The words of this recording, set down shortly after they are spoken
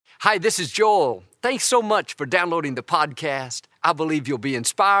Hi, this is Joel. Thanks so much for downloading the podcast. I believe you'll be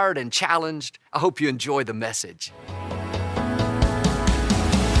inspired and challenged. I hope you enjoy the message.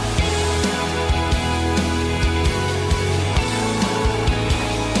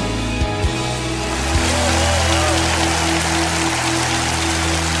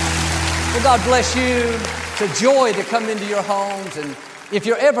 Well, God bless you. It's a joy to come into your homes. And if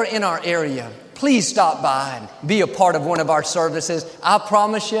you're ever in our area, please stop by and be a part of one of our services. I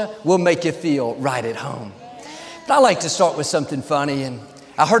promise you, we'll make you feel right at home. But I like to start with something funny. And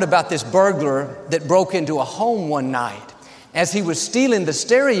I heard about this burglar that broke into a home one night. As he was stealing the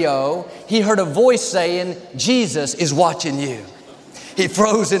stereo, he heard a voice saying, "Jesus is watching you." He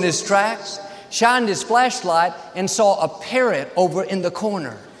froze in his tracks, shined his flashlight, and saw a parrot over in the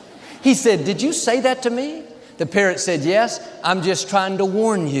corner. He said, "Did you say that to me?" The parrot said, "Yes, I'm just trying to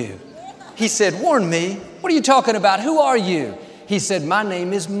warn you." He said, "Warn me? What are you talking about? Who are you?" He said, "My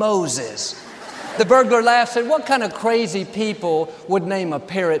name is Moses." The burglar laughed and said, "What kind of crazy people would name a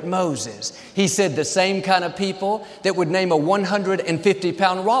parrot Moses?" He said, "The same kind of people that would name a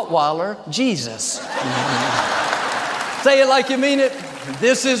 150-pound Rottweiler Jesus." Say it like you mean it.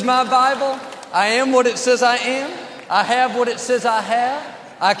 This is my Bible. I am what it says I am. I have what it says I have.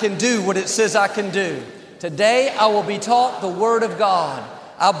 I can do what it says I can do. Today I will be taught the Word of God.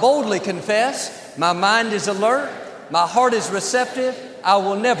 I boldly confess, my mind is alert, my heart is receptive, I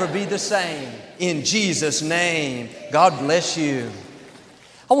will never be the same. In Jesus' name, God bless you.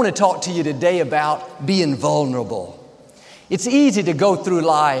 I want to talk to you today about being vulnerable. It's easy to go through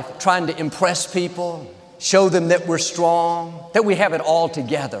life trying to impress people, show them that we're strong, that we have it all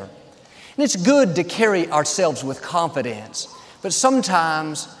together. And it's good to carry ourselves with confidence, but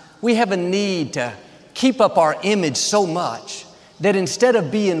sometimes we have a need to keep up our image so much that instead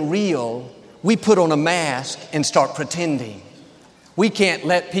of being real, we put on a mask and start pretending. We can't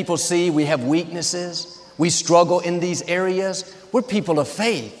let people see we have weaknesses. We struggle in these areas. We're people of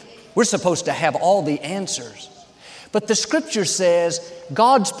faith. We're supposed to have all the answers. But the Scripture says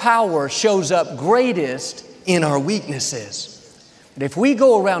God's power shows up greatest in our weaknesses. But if we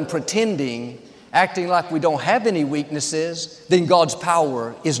go around pretending, acting like we don't have any weaknesses, then God's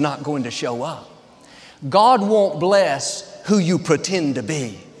power is not going to show up. God won't bless who you pretend to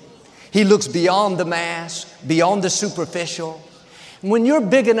be. He looks beyond the mask, beyond the superficial. When you're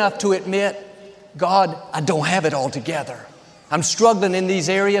big enough to admit, "God, I don't have it all together. I'm struggling in these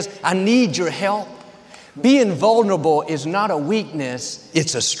areas. I need your help." Being vulnerable is not a weakness,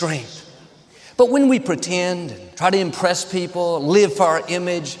 it's a strength. But when we pretend, try to impress people, live for our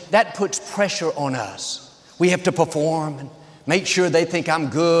image, that puts pressure on us. We have to perform and make sure they think I'm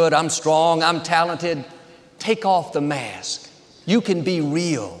good, I'm strong, I'm talented. Take off the mask. You can be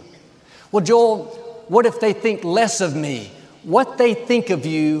real. Well, Joel, what if they think less of me? What they think of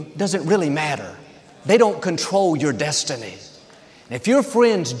you doesn't really matter. They don't control your destiny. If your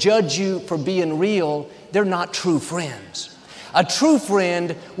friends judge you for being real, they're not true friends. A true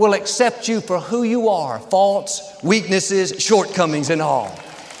friend will accept you for who you are, faults, weaknesses, shortcomings, and all.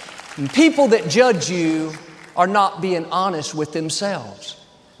 And people that judge you are not being honest with themselves.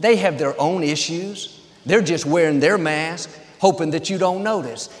 They have their own issues. They're just wearing their mask, hoping that you don't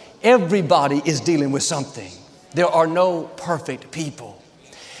notice. Everybody is dealing with something. There are no perfect people.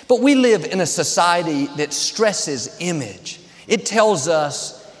 But we live in a society that stresses image. It tells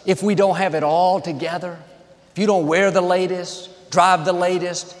us if we don't have it all together, if you don't wear the latest, drive the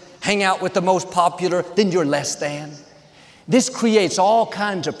latest, hang out with the most popular, then you're less than. This creates all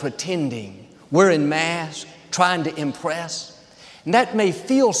kinds of pretending, wearing masks, trying to impress. And that may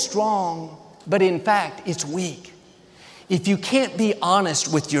feel strong, but in fact, it's weak. If you can't be honest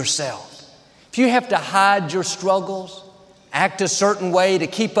with yourself, if you have to hide your struggles, act a certain way to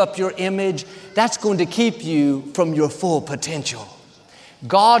keep up your image, that's going to keep you from your full potential.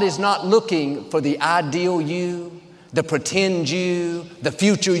 God is not looking for the ideal you, the pretend you, the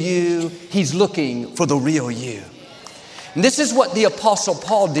future you. He's looking for the real you. And this is what the Apostle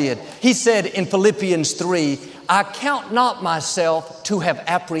Paul did. He said in Philippians 3, "I count not myself to have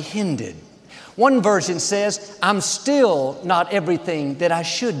apprehended." One version says, "I'm still not everything that I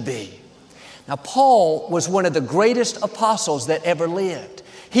should be." Now, Paul was one of the greatest apostles that ever lived.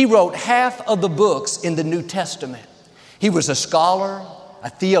 He wrote half of the books in the New Testament. He was a scholar, a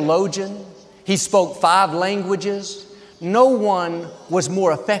theologian. He spoke 5 languages. No one was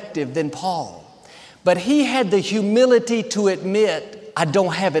more effective than Paul. But he had the humility to admit, "I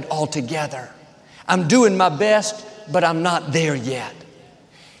don't have it all together. I'm doing my best, but I'm not there yet."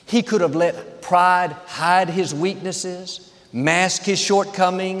 He could have let pride hide his weaknesses, mask his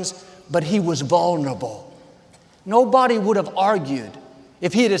shortcomings, but he was vulnerable. Nobody would have argued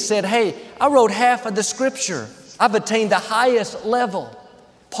If he had said, hey, I wrote half of the Scripture, I've attained the highest level.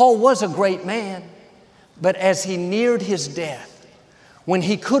 Paul was a great man, but as he neared his death, when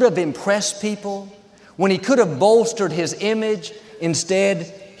he could have impressed people, when he could have bolstered his image, instead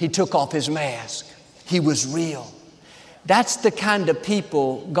he took off his mask. He was real. That's the kind of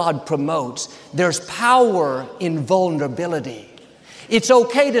people God promotes. There's power in vulnerability. It's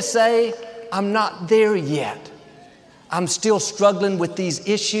okay to say, I'm not there yet. I'm still struggling with these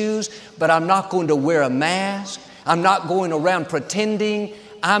issues, but I'm not going to wear a mask. I'm not going around pretending.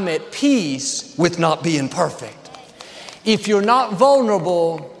 I'm at peace with not being perfect. If you're not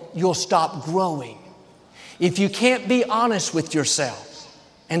vulnerable, you'll stop growing. If you can't be honest with yourself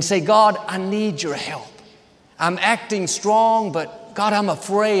and say, God, I need your help. I'm acting strong, but God, I'm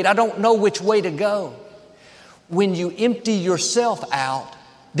afraid. I don't know which way to go. When you empty yourself out,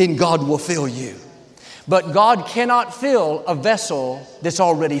 then God will fill you. But God cannot fill a vessel that's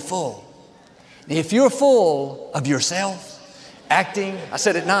already full. If you're full of yourself, acting, I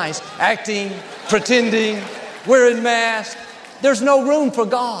said it nice, acting, pretending, wearing masks, there's no room for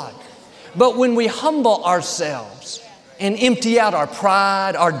God. But when we humble ourselves and empty out our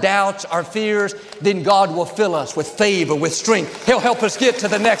pride, our doubts, our fears, then God will fill us with favor, with strength. He'll help us get to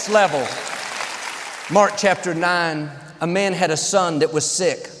the next level. Mark chapter 9, a man had a son that was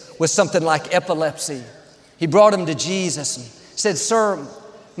sick with something like epilepsy. He brought him to Jesus and said, Sir,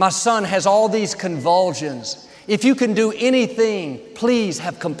 my son has all these convulsions. If you can do anything, please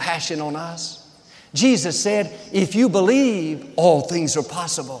have compassion on us. Jesus said, if you believe, all things are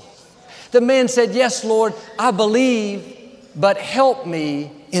possible. The man said, yes, Lord, I believe, but help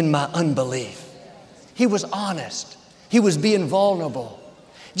me in my unbelief. He was honest. He was being vulnerable.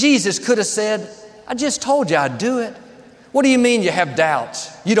 Jesus could have said, I just told you I'd do it. What do you mean you have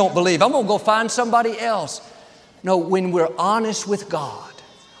doubts? You don't believe. I'm going to go find somebody else. No, when we're honest with God,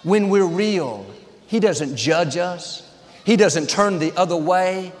 when we're real, He doesn't judge us. He doesn't turn the other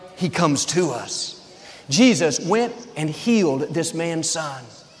way. He comes to us. Jesus went and healed this man's son.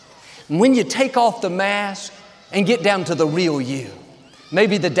 And when you take off the mask and get down to the real you,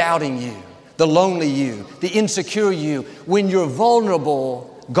 maybe the doubting you, the lonely you, the insecure you, when you're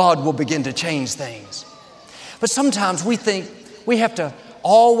vulnerable, God will begin to change things. But sometimes we think we have to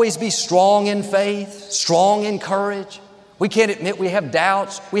always be strong in faith, strong in courage. We can't admit we have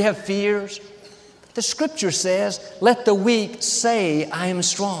doubts, we have fears. The Scripture says, let the weak say, I am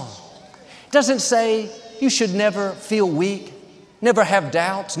strong. It doesn't say you should never feel weak, never have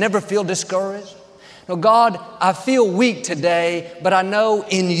doubts, never feel discouraged. No, God, I feel weak today, but I know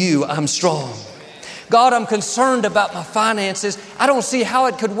in you I'm strong. God, I'm concerned about my finances. I don't see how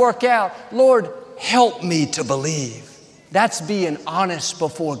it could work out. Lord, help me to believe. That's being honest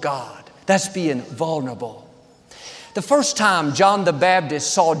before God. That's being vulnerable. The first time John the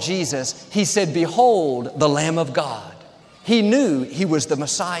Baptist saw Jesus, he said, behold, the Lamb of God. He knew he was the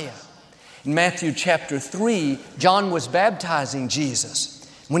Messiah. In Matthew chapter 3, John was baptizing Jesus.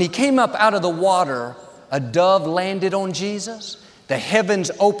 When he came up out of the water, a dove landed on Jesus. The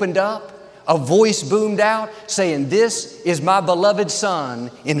heavens opened up. A voice boomed out saying, this is my beloved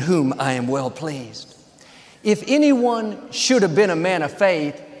Son in whom I am well pleased. If anyone should have been a man of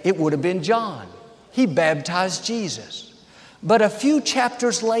faith, it would have been John. He baptized Jesus. But a few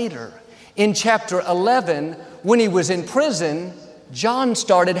chapters later, in chapter 11, when he was in prison, John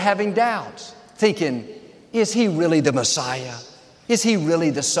started having doubts, thinking, is he really the Messiah? Is he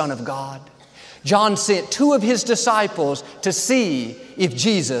really the Son of God? John sent 2 of his disciples to see if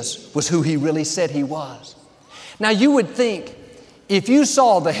Jesus was who he really said he was. Now you would think, if you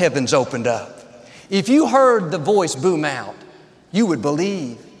saw the heavens opened up, if you heard the voice boom out, you would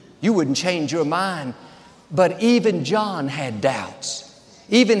believe. You wouldn't change your mind. But even John had doubts.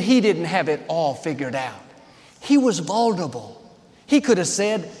 Even he didn't have it all figured out. He was vulnerable. He could have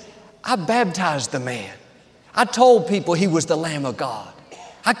said, I baptized the man. I told people he was the Lamb of God.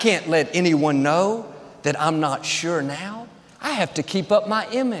 I can't let anyone know that I'm not sure now. I have to keep up my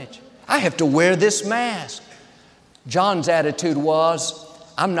image. I have to wear this mask. John's attitude was,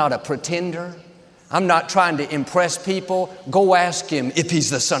 I'm not a pretender. I'm not trying to impress people. Go ask him if he's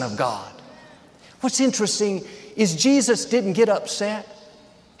the Son of God. What's interesting is Jesus didn't get upset.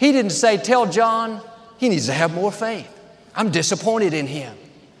 He didn't say, tell John he needs to have more faith. I'm disappointed in him.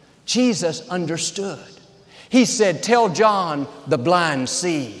 Jesus understood. He said, tell John the blind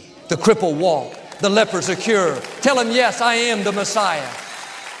see, the crippled walk, the lepers are cured. Tell him, yes, I am the Messiah.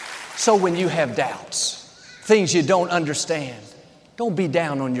 So when you have doubts, things you don't understand, don't be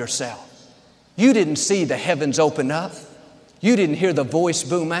down on yourself. You didn't see the heavens open up. You didn't hear the voice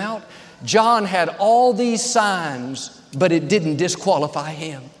boom out. John had all these signs but it didn't disqualify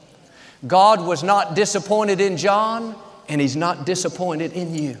him. God was not disappointed in John, and He's not disappointed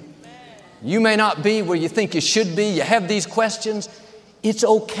in you. You may not be where you think you should be. You have these questions. It's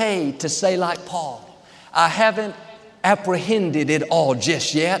okay to say like Paul, I haven't apprehended it all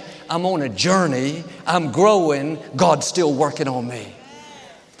just yet. I'm on a journey. I'm growing. God's still working on me.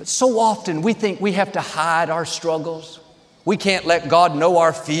 But so often we think we have to hide our struggles. We can't let God know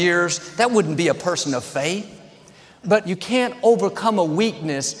our fears. That wouldn't be a person of faith. But you can't overcome a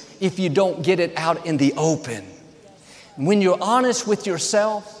weakness if you don't get it out in the open. When you're honest with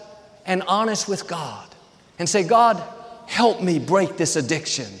yourself and honest with God and say, God, help me break this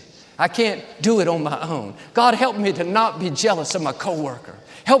addiction. I can't do it on my own. God, help me to not be jealous of my coworker.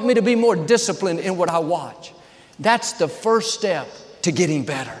 Help me to be more disciplined in what I watch. That's the first step to getting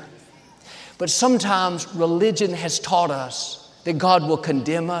better. But sometimes religion has taught us that God will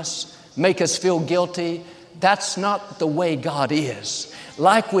condemn us, make us feel guilty. That's not the way God is.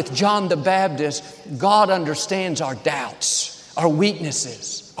 Like with John the Baptist, God understands our doubts, our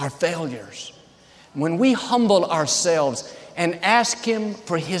weaknesses, our failures. When we humble ourselves and ask Him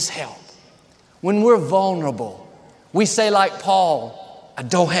for His help, when we're vulnerable, we say like Paul, I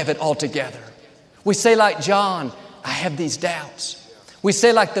don't have it all together. We say like John, I have these doubts. We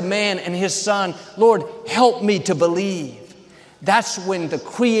say like the man and his son, Lord, help me to believe. That's when the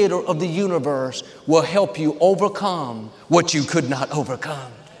Creator of the universe will help you overcome what you could not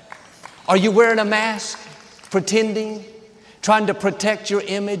overcome. Are you wearing a mask, pretending, trying to protect your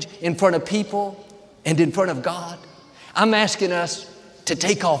image in front of people and in front of God? I'm asking us to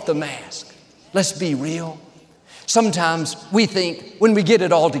take off the mask. Let's be real. Sometimes we think when we get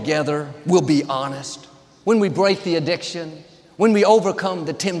it all together, we'll be honest. When we break the addiction, when we overcome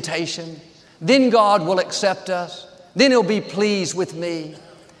the temptation, then God will accept us. Then He'll be pleased with me.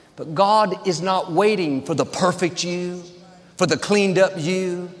 But God is not waiting for the perfect you, for the cleaned up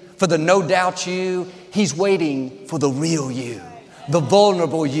you, for the no doubt you. He's waiting for the real you, the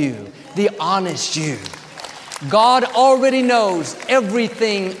vulnerable you, the honest you. God already knows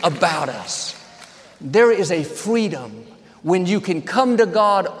everything about us. There is a freedom when you can come to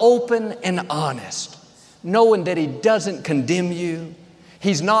God open and honest, knowing that He doesn't condemn you.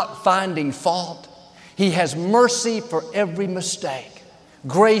 He's not finding fault. He has mercy for every mistake,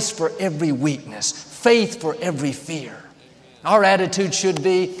 grace for every weakness, faith for every fear. Our attitude should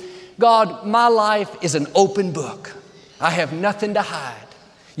be, God, my life is an open book. I have nothing to hide.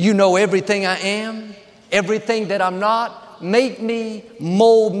 You know everything I am, everything that I'm not. Make me,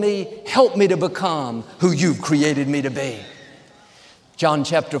 mold me, help me to become who You've created me to be. John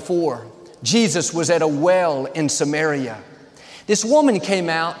chapter 4, Jesus was at a well in Samaria. This woman came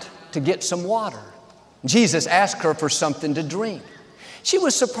out to get some water. Jesus asked her for something to drink. She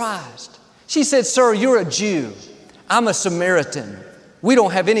was surprised. She said, Sir, you're a Jew. I'm a Samaritan. We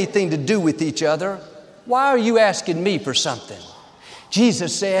don't have anything to do with each other. Why are you asking me for something?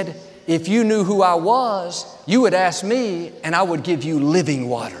 Jesus said, if you knew who I was, you would ask me and I would give you living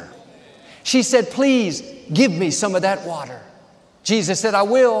water. She said, please give me some of that water. Jesus said, I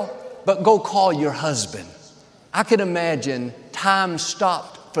will, but go call your husband. I could imagine time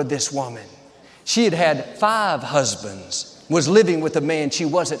stopped for this woman. She had had 5 husbands, was living with a man she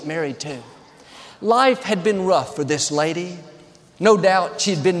wasn't married to. Life had been rough for this lady. No doubt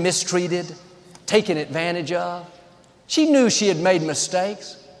she'd been mistreated, taken advantage of. She knew she had made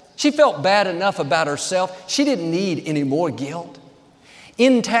mistakes. She felt bad enough about herself. She didn't need any more guilt.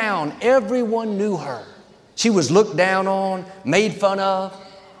 In town, everyone knew her. She was looked down on, made fun of.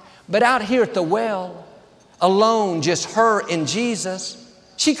 But out here at the well, alone, just her and Jesus,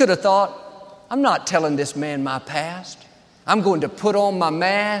 she could have thought, I'm not telling this man my past. I'm going to put on my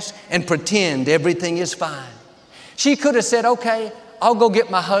mask and pretend everything is fine. She could have said, okay, I'll go get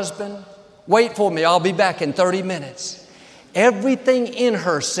my husband. Wait for me. I'll be back in 30 minutes. Everything in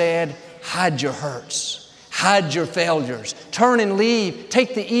her said, hide your hurts, hide your failures, turn and leave,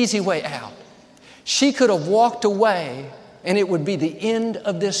 take the easy way out. She could have walked away and it would be the end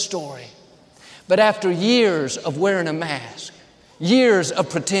of this story. But after years of wearing a mask, years of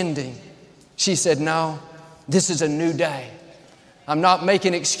pretending, she said, no, this is a new day. I'm not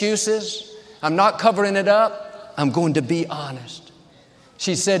making excuses. I'm not covering it up. I'm going to be honest.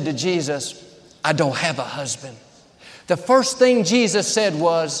 She said to Jesus, I don't have a husband. The first thing Jesus said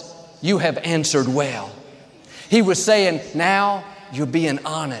was, you have answered well. He was saying, now you're being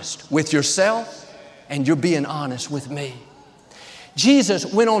honest with yourself and you're being honest with me.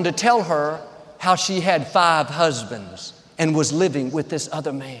 Jesus went on to tell her how she had 5 husbands and was living with this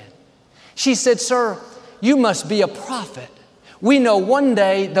other man. She said, sir, you must be a prophet. We know one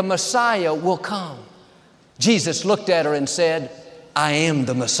day the Messiah will come. Jesus looked at her and said, I am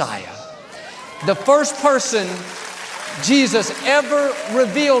the Messiah. The first person Jesus ever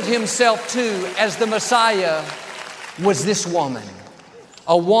revealed himself to as the Messiah was this woman.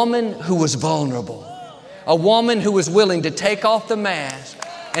 A woman who was vulnerable. A woman who was willing to take off the mask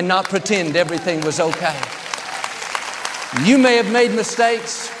and not pretend everything was okay. You may have made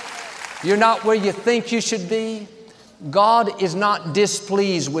mistakes. You're not where you think you should be. God is not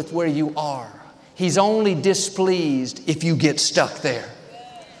displeased with where you are. He's only displeased if you get stuck there.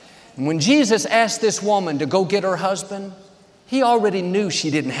 And when Jesus asked this woman to go get her husband, He already knew she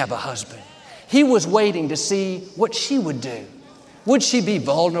didn't have a husband. He was waiting to see what she would do. Would she be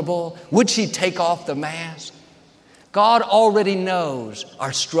vulnerable? Would she take off the mask? God already knows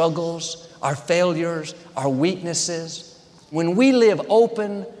our struggles, our failures, our weaknesses. When we live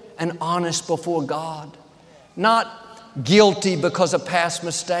open and honest before God, not guilty because of past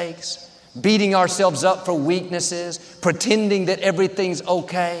mistakes, beating ourselves up for weaknesses, pretending that everything's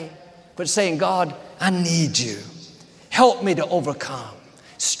okay, but saying, God, I need you. Help me to overcome.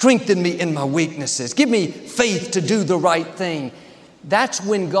 Strengthen me in my weaknesses. Give me faith to do the right thing. That's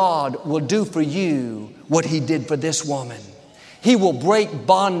when God will do for you what He did for this woman. He will break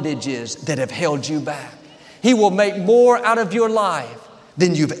bondages that have held you back. He will make more out of your life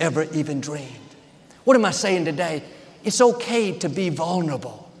than you've ever even dreamed. What am I saying today? It's okay to be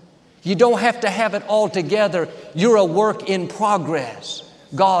vulnerable. You don't have to have it all together. You're a work in progress.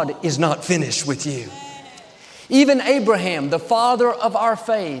 God is not finished with you. Even Abraham, the father of our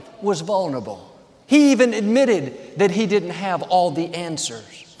faith, was vulnerable. He even admitted that he didn't have all the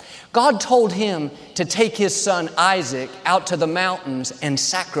answers. God told him to take his son Isaac out to the mountains and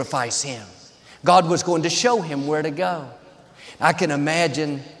sacrifice him. God was going to show him where to go. I can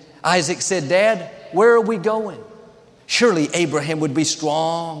imagine Isaac said, Dad, where are we going? Surely Abraham would be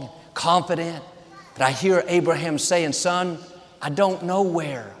strong, confident. But I hear Abraham saying, son, I don't know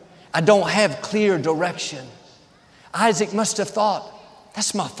where. I don't have clear direction. Isaac must have thought,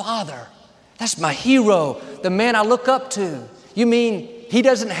 that's my father. That's my hero, the man I look up to. You mean he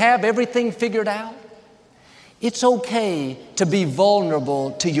doesn't have everything figured out? It's okay to be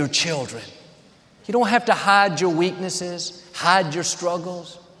vulnerable to your children. You don't have to hide your weaknesses, hide your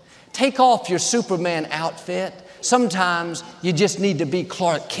struggles. Take off your Superman outfit. Sometimes you just need to be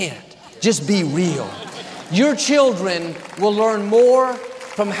Clark Kent. Just be real. Your children will learn more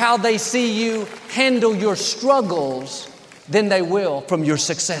from how they see you handle your struggles than they will from your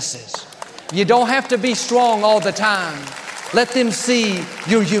successes. You don't have to be strong all the time. Let them see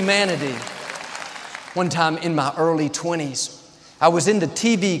your humanity. One time in my early 20s, I was in the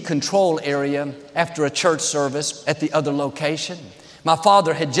TV control area after a church service at the other location. My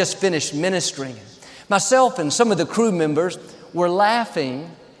father had just finished ministering. Myself and some of the crew members were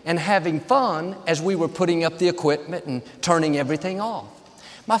laughing and having fun as we were putting up the equipment and turning everything off.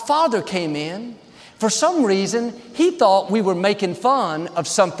 My father came in. For some reason, he thought we were making fun of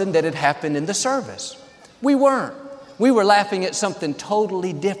something that had happened in the service. We weren't. We were laughing at something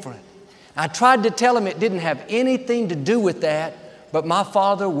totally different. I tried to tell him it didn't have anything to do with that, but my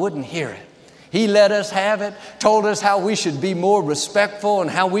father wouldn't hear it. He let us have it, told us how we should be more respectful and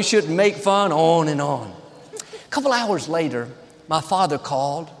how we shouldn't make fun, on and on. A couple hours later, my father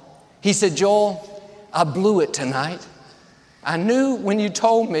called. He said, Joel, I blew it tonight. I knew when you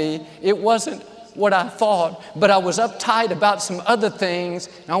told me it wasn't what I thought, but I was uptight about some other things,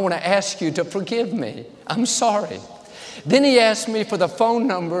 and I want to ask you to forgive me. I'm sorry. Then he asked me for the phone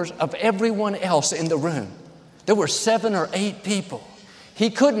numbers of everyone else in the room. There were 7 or 8 people. He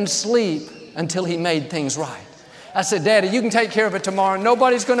couldn't sleep until he made things right. I said, Daddy, you can take care of it tomorrow.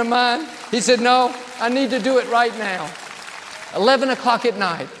 Nobody's going to mind. He said, no, I need to do it right now. 11 o'clock at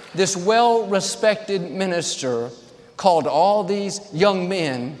night, this well-respected minister called all these young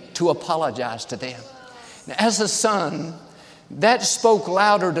men to apologize to them. Now, as a son, that spoke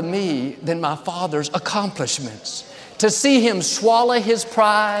louder to me than my father's accomplishments. To see him swallow his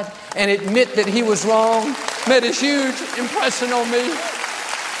pride and admit that he was wrong made a huge impression on me.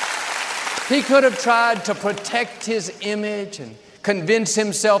 He could have tried to protect his image and convince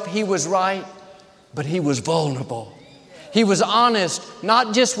himself he was right, but he was vulnerable. He was honest,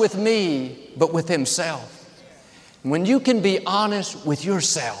 not just with me, but with himself. When you can be honest with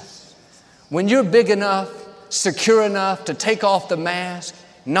yourself, when you're big enough, secure enough to take off the mask,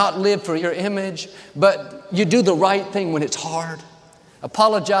 not live for your image, but you do the right thing when it's hard.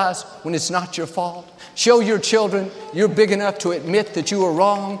 Apologize when it's not your fault. Show your children you're big enough to admit that you were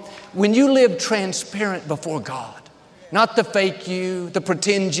wrong. When you live transparent before God, not the fake you, the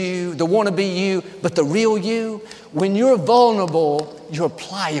pretend you, the wannabe you, but the real you, when you're vulnerable, you're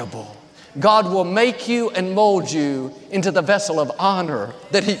pliable. God will make you and mold you into the vessel of honor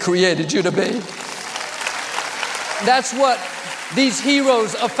that He created you to be. That's what these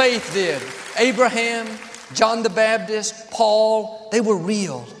heroes of faith did. Abraham, John the Baptist, Paul, they were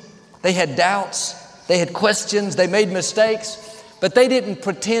real. They had doubts, they had questions, they made mistakes, but they didn't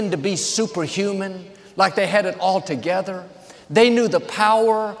pretend to be superhuman like they had it all together. They knew the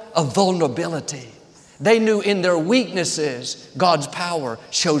power of vulnerability. They knew in their weaknesses, God's power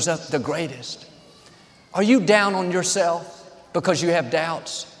shows up the greatest. Are you down on yourself because you have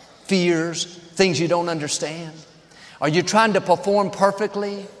doubts, fears, things you don't understand? Are you trying to perform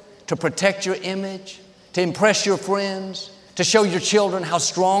perfectly, to protect your image, to impress your friends, to show your children how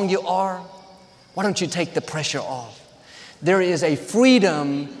strong you are? Why don't you take the pressure off? There is a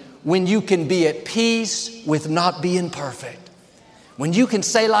freedom when you can be at peace with not being perfect. When you can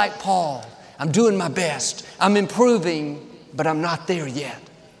say like Paul, I'm doing my best, I'm improving, but I'm not there yet.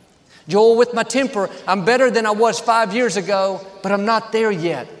 Joel, with my temper, I'm better than I was 5 years ago, but I'm not there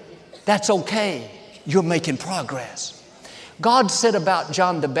yet. That's okay. You're making progress. God said about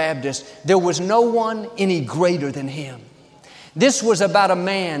John the Baptist, there was no one any greater than him. This was about a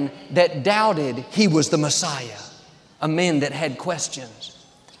man that doubted he was the Messiah, a man that had questions.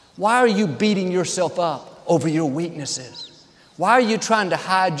 Why are you beating yourself up over your weaknesses? Why are you trying to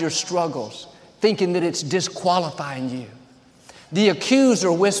hide your struggles, thinking that it's disqualifying you? The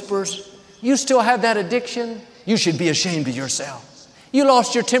accuser whispers, you still have that addiction? You should be ashamed of yourself. You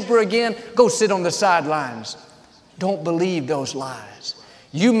lost your temper again? Go sit on the sidelines. Don't believe those lies.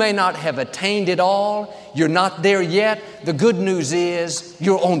 You may not have attained it all. You're not there yet. The good news is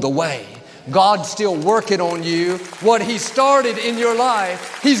you're on the way. God's still working on you. What He started in your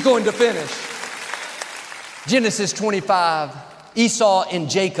life, He's going to finish. Genesis 25, Esau and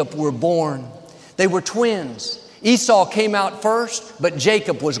Jacob were born. They were twins. Esau came out first, but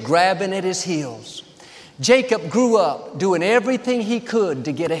Jacob was grabbing at his heels. Jacob grew up doing everything he could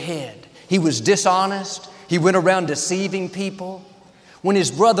to get ahead. He was dishonest. He went around deceiving people. When his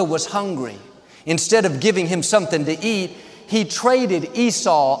brother was hungry, instead of giving him something to eat, he traded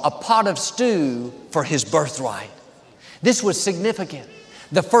Esau a pot of stew for his birthright. This was significant.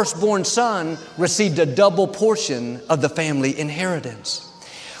 The firstborn son received a double portion of the family inheritance.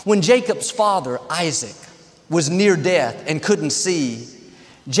 When Jacob's father, Isaac, was near death and couldn't see,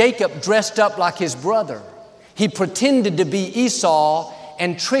 Jacob dressed up like his brother. He pretended to be Esau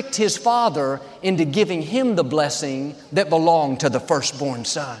and tricked his father into giving him the blessing that belonged to the firstborn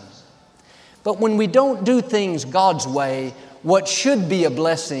son. But when we don't do things God's way, what should be a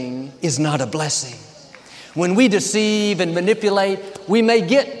blessing is not a blessing. When we deceive and manipulate, we may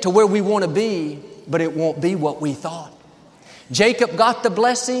get to where we want to be, but it won't be what we thought. Jacob got the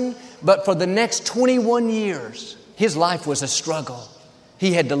blessing, but for the next 21 years, his life was a struggle.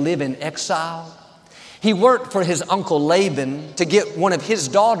 He had to live in exile. He worked for his uncle Laban to get one of his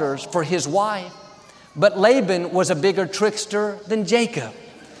daughters for his wife, but Laban was a bigger trickster than Jacob.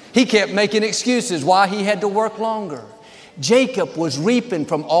 He kept making excuses why he had to work longer. Jacob was reaping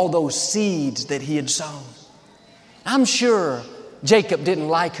from all those seeds that he had sown. I'm sure Jacob didn't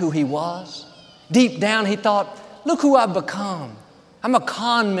like who he was. Deep down he thought, look who I've become. I'm a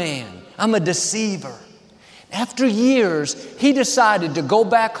con man. I'm a deceiver. After years, he decided to go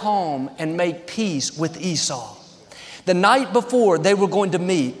back home and make peace with Esau. The night before they were going to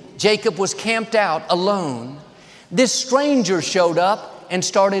meet, Jacob was camped out alone. This stranger showed up and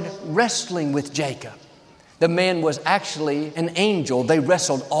started wrestling with Jacob. The man was actually an angel. They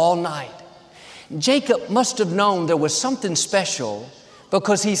wrestled all night. Jacob must have known there was something special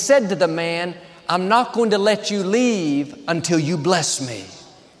because he said to the man, I'm not going to let you leave until you bless me.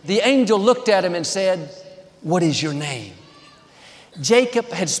 The angel looked at him and said, what is your name? Jacob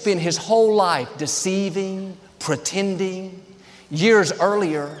had spent his whole life deceiving, pretending. Years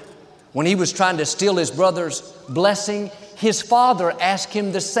earlier, when he was trying to steal his brother's blessing, his father asked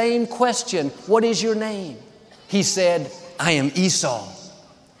him the same question, what is your name? He said, I am Esau.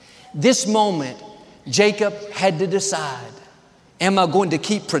 This moment, Jacob had to decide, am I going to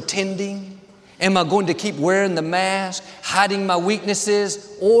keep pretending? Am I going to keep wearing the mask, hiding my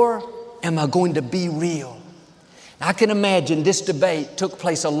weaknesses, or am I going to be real? I can imagine this debate took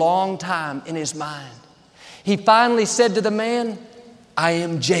place a long time in his mind. He finally said to the man, I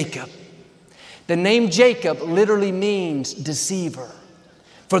am Jacob. The name Jacob literally means deceiver.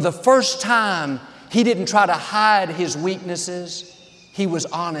 For the first time, he didn't try to hide his weaknesses. He was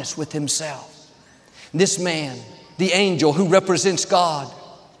honest with himself. This man, the angel who represents God,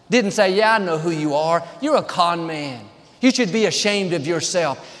 didn't say, yeah, I know who you are. You're a con man. You should be ashamed of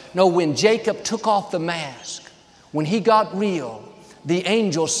yourself. No, when Jacob took off the mask, when he got real, the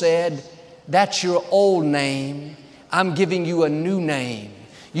angel said, that's your old name. I'm giving you a new name.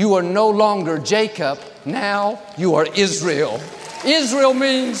 You are no longer Jacob, now you are Israel. Israel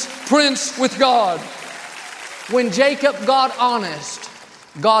means prince with God. When Jacob got honest,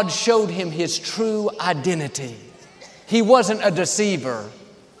 God showed him his true identity. He wasn't a deceiver,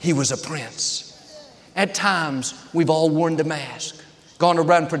 he was a prince. At times, we've all worn the mask, gone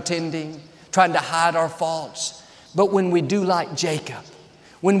around pretending, trying to hide our faults. But when we do like Jacob,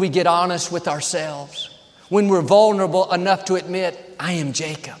 when we get honest with ourselves, when we're vulnerable enough to admit, I am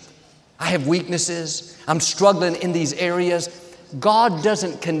Jacob, I have weaknesses, I'm struggling in these areas, God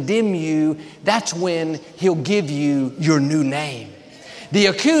doesn't condemn you. That's when He'll give you your new name. The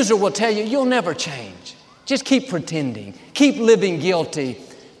accuser will tell you, you'll never change. Just keep pretending, keep living guilty.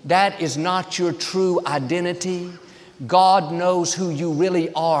 That is not your true identity. God knows who you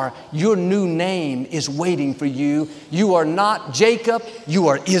really are. Your new name is waiting for you. You are not Jacob, you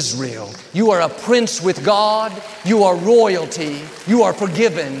are Israel. You are a prince with God. You are royalty. You are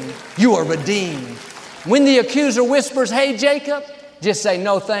forgiven. You are redeemed. When the accuser whispers, hey Jacob, just say,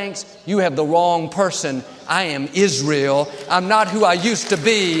 no thanks, you have the wrong person. I am Israel. I'm not who I used to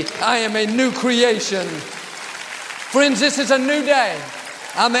be. I am a new creation. Friends, this is a new day.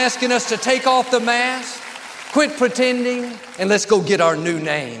 I'm asking us to take off the mask, quit pretending, and let's go get our new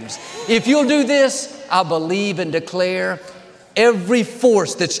names. If you'll do this, I believe and declare every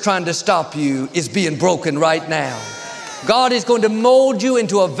force that's trying to stop you is being broken right now. God is going to mold you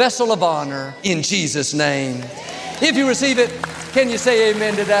into a vessel of honor in Jesus' name. If you receive it, can you say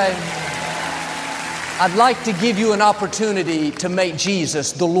amen today? I'd like to give you an opportunity to make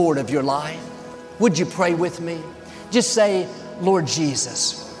Jesus the Lord of your life. Would you pray with me? Just say, Lord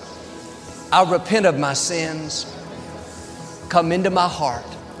Jesus, I repent of my sins. Come into my heart.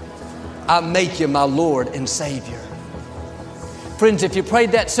 I make you my Lord and Savior. Friends, if you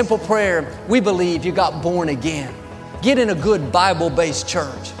prayed that simple prayer, we believe you got born again. Get in a good Bible-based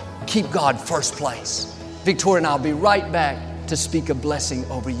church. Keep God first place. Victoria and I'll be right back to speak a blessing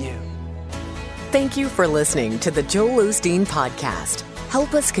over you. Thank you for listening to the Joel Osteen Podcast.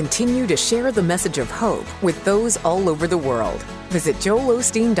 Help us continue to share the message of hope with those all over the world. Visit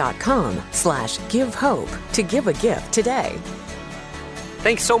joelosteen.com/give hope to give a gift today.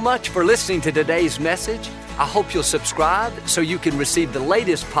 Thanks so much for listening to today's message. I hope you'll subscribe so you can receive the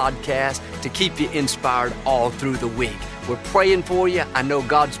latest podcast to keep you inspired all through the week. We're praying for you. I know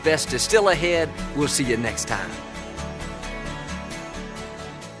God's best is still ahead. We'll see you next time.